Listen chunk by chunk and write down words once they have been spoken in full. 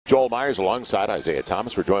Joel Myers alongside Isaiah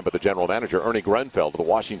Thomas. We're joined by the general manager, Ernie Grunfeld of the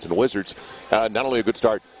Washington Wizards. Not only a good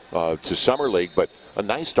start to Summer League, but a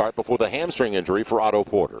nice start before the hamstring injury for Otto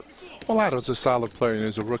Porter. Well, Otto's a solid player, and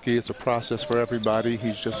as a rookie, it's a process for everybody.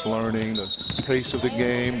 He's just learning the pace of the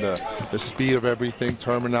game, the speed of everything,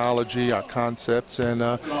 terminology, our concepts, and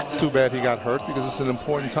it's too bad he got hurt because it's an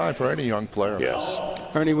important time for any young player. Yes.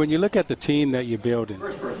 Ernie, when you look at the team that you're building,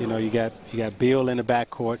 you know, you got Beal in the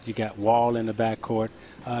backcourt, you got Wall in the backcourt.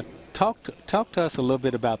 Talk to us a little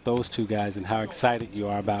bit about those two guys and how excited you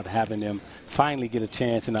are about having them finally get a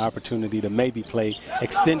chance and the opportunity to maybe play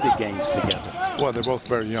extended games together. Well, they're both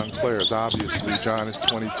very young players. Obviously, John is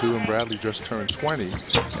 22 and Bradley just turned 20,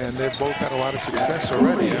 and they've both had a lot of success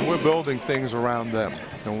already, and we're building things around them.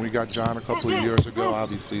 And when we got John a couple of years ago,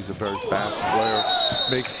 obviously he's a very fast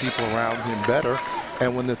player, makes people around him better.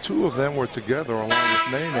 And when the two of them were together, along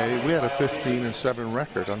with Nene, we had a 15-7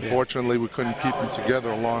 record. Unfortunately, we couldn't keep them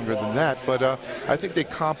together longer than that. But I think they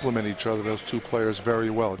complement each other, those two players, very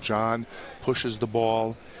well. John pushes the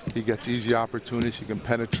ball. He gets easy opportunities. He can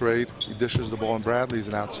penetrate. He dishes the ball. And Bradley's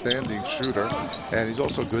an outstanding shooter. And he's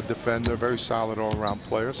also a good defender, very solid all-around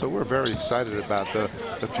player. So we're very excited about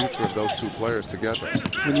the future of those two players together.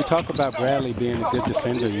 When you talk about Bradley being a good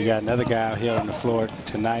defender, you got another guy out here on the floor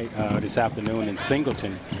tonight, this afternoon, in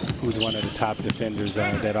Singleton, who's one of the top defenders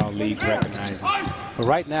that our league recognizes. But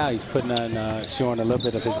right now he's putting on, showing a little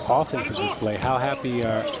bit of his offensive display. How happy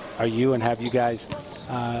are you, and have you guys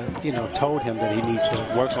you know, told him that he needs to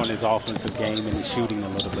work on his offensive game and his shooting a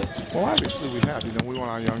little bit? Well, obviously we have. You know, we want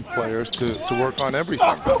our young players to work on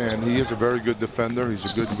everything. And he is a very good defender.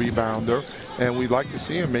 He's a good rebounder. And we'd like to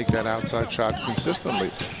see him make that outside shot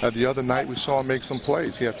consistently. The other night we saw him make some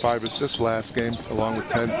plays. He had 5 assists last game along with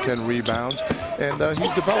 10 rebounds. And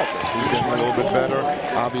he's developing. He's getting a little bit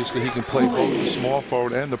better. Obviously he can play both the small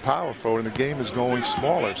forward and the power forward. And the game is going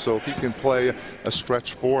smaller. So if he can play a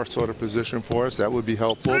stretch 4 sort of position for us, that would be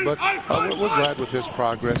helpful. But we're glad with his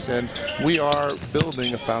progress, and we are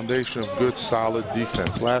building a foundation of good, solid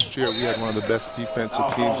defense. Last year, we had one of the best defensive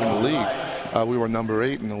teams in the league. We were number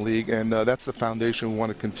 8 in the league, and that's the foundation we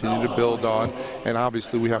want to continue to build on. And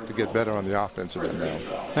obviously, we have to get better on the offensive end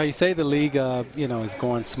now. Now, you say the league, you know, is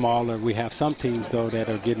going smaller. We have some teams, though, that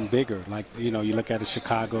are getting bigger. Like, you know, you look at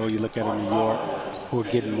Chicago, you look at New York, who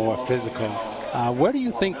are getting more physical. Where do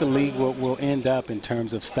you think the league will end up in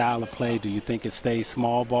terms of style of play? Do you think it stays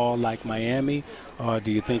small ball like Miami, or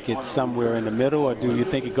do you think it's somewhere in the middle, or do you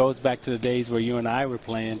think it goes back to the days where you and I were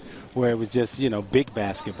playing, where it was just, you know, big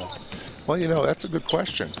basketball? Well, you know, that's a good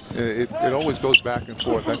question. It always goes back and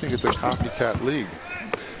forth. I think it's a copycat league.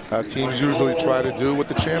 Teams usually try to do what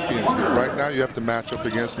the champions do. Right now you have to match up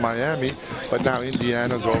against Miami, but now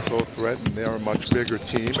Indiana's also a threat, and they're a much bigger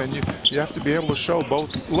team, and you have to be able to show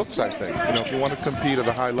both looks, I think. You know, if you want to compete at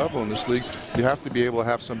a high level in this league, you have to be able to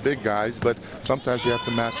have some big guys, but sometimes you have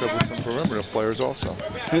to match up with some perimeter players also.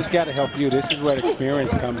 This got to help you. This is where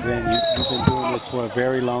experience comes in. You've been doing this for a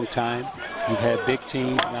very long time. You've had big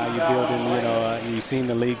teams. Now you're building, you know, you've seen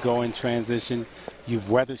the league go in transition.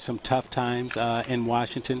 You've weathered some tough times in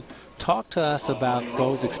Washington. Talk to us about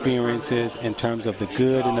those experiences in terms of the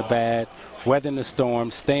good and the bad, weathering the storm,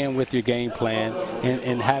 staying with your game plan,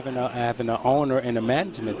 and having an owner and a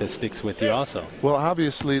management that sticks with you also. Well,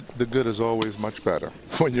 obviously, the good is always much better.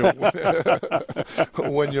 When you're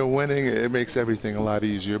when you're winning, it makes everything a lot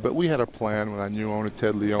easier. But we had a plan with our new owner,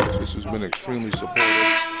 Ted Leonis, who's been extremely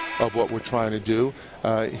supportive of what we're trying to do.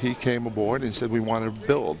 He came aboard and said we want to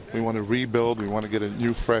build, we want to rebuild, we want to get a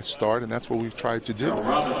new fresh start, and that's what we've tried to do.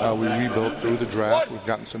 We rebuilt through the draft. We've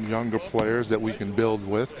gotten some younger players that we can build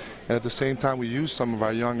with, and at the same time we used some of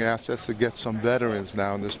our young assets to get some veterans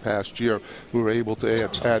now in this past year. We were able to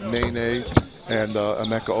add Nene and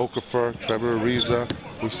Emeka Okafor, Trevor Ariza.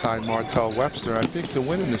 We signed Martell Webster. I think to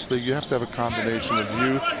win in this league, you have to have a combination of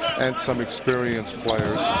youth and some experienced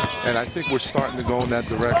players. And I think we're starting to go in that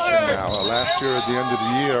direction now. Last year, at the end of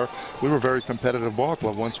the year, we were a very competitive ball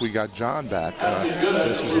club once we got John back.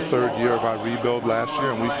 This was the 3rd year of our rebuild last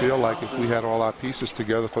year, and we feel like if we had all our pieces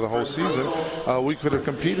together for the whole season, we could have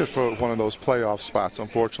competed for one of those playoff spots.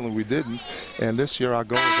 Unfortunately, we didn't. And this year, our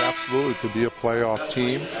goal is absolutely to be a playoff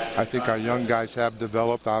team. I think our young guys have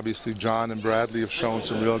developed. Obviously, John and Bradley have shown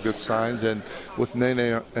some real good signs, and with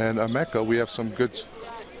Nene and Emeka, we have some good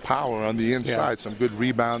power on the inside, some good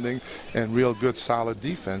rebounding, and real good solid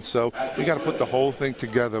defense. So we got to put the whole thing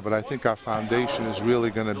together, but I think our foundation is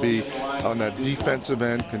really going to be on that defensive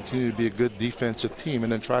end, continue to be a good defensive team,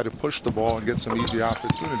 and then try to push the ball and get some easy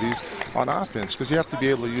opportunities on offense, because you have to be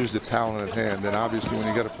able to use the talent at hand. And obviously when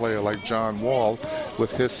you got a player like John Wall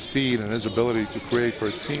with his speed and his ability to create for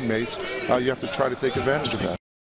his teammates, you have to try to take advantage of that.